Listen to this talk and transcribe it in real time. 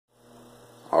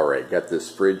Alright, got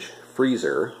this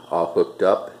freezer all hooked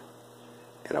up,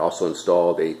 and I also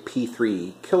installed a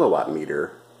P3 kilowatt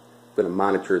meter. I'm going to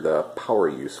monitor the power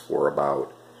use for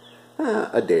about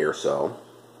a day or so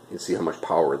and see how much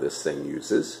power this thing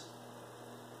uses.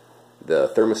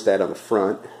 The thermostat on the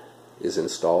front is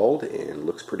installed and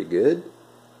looks pretty good.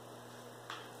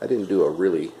 I didn't do a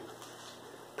really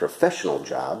professional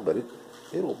job, but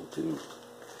it'll do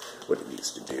what it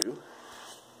needs to do.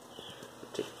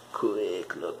 Take a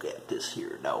quick look at this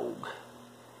here dog.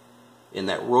 And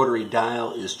that rotary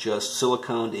dial is just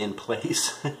siliconed in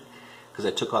place because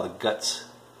I took all the guts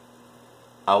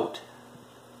out.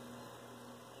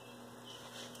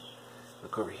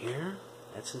 Look over here,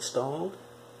 that's installed.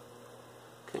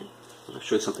 Okay, I'm going to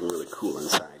show you something really cool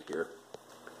inside here.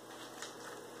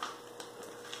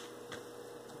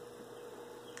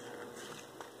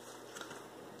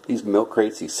 These milk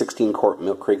crates, these 16-quart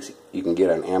milk crates you can get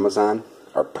on Amazon,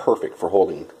 are perfect for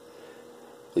holding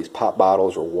these pop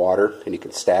bottles or water, and you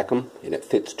can stack them, and it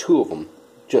fits 2 of them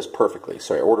just perfectly.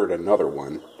 So I ordered another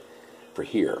one for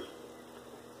here.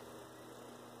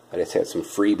 I just had some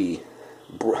freebie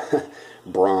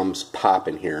Brahms pop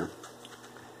in here,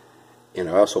 and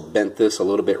I also bent this a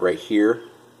little bit right here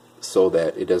so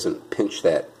that it doesn't pinch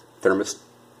that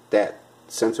thermostat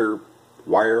sensor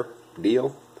wire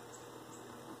deal.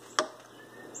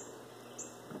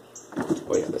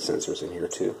 Oh yeah, the sensor's in here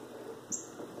too.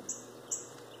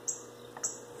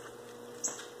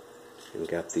 And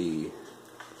got the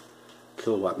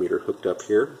kilowatt meter hooked up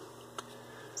here.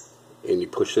 And you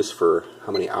push this for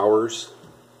how many hours,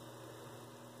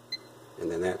 and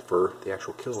then that for the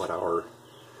actual kilowatt hour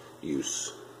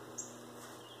use.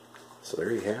 So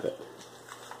there you have it.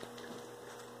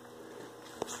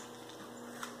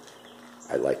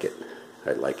 I like it.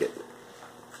 I like it.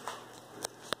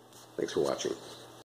 Thanks for watching.